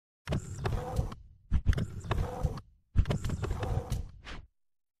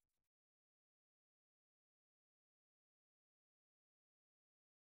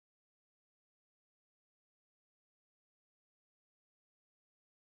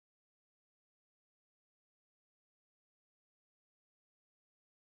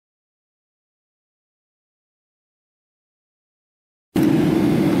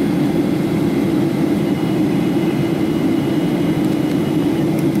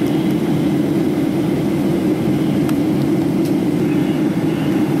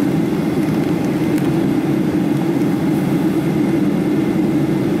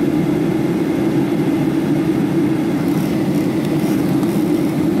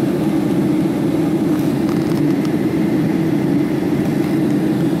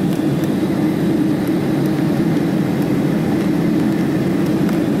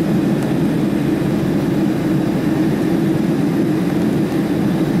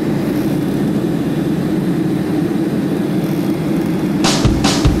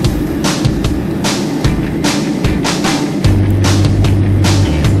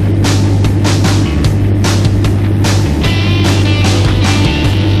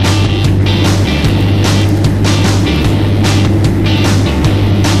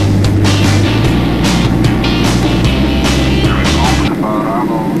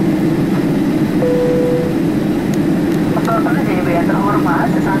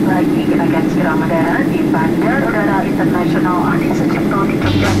pagi kita akan segera mendarat di Bandara Udara Internasional Adisucipto di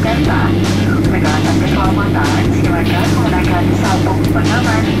Yogyakarta. Untuk keselamatan, silakan menggunakan sabuk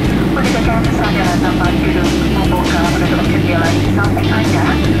pengaman, menegakkan kesadaran tempat duduk, membuka menutup jendela di samping Anda,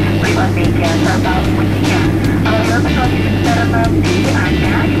 berikan meja serta kuncinya. Apabila pesawat ini mendarat nanti,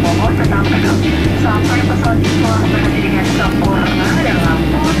 Anda dimohon tetap duduk sampai pesawat telah berhenti dengan sempurna dan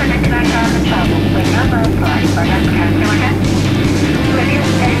lampu tanda kenakan sabuk pengaman telah dipadamkan. Terima kasih. Ladies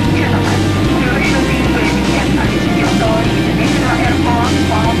and gentlemen, we will be waiting at Sucipto International Airport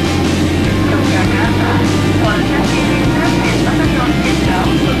from Yogyakarta. For safety reasons, please fasten your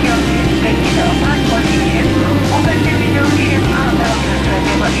seatbelt securely, take the upright position, open the window shade out of the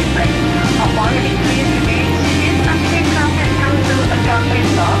table in place. Avoid please remain seated until traffic comes to a complete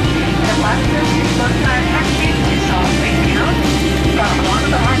stop. The fasten seatbelt sign has been installed. Thank you. Mohon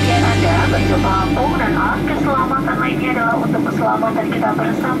perhatian Anda, baju pelampung dan alat keselamatan lainnya adalah untuk keselamatan kita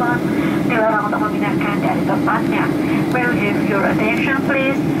bersama, dilarang untuk memindahkan dari tempatnya. May we have your attention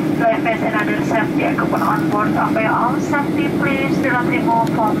please? Life vest and other safety equipment on board avail all safety please do not remove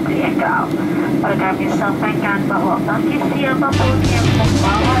from the aircraft. Perlu kami sampaikan bahwa bagi siapapun yang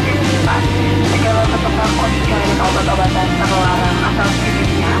membawa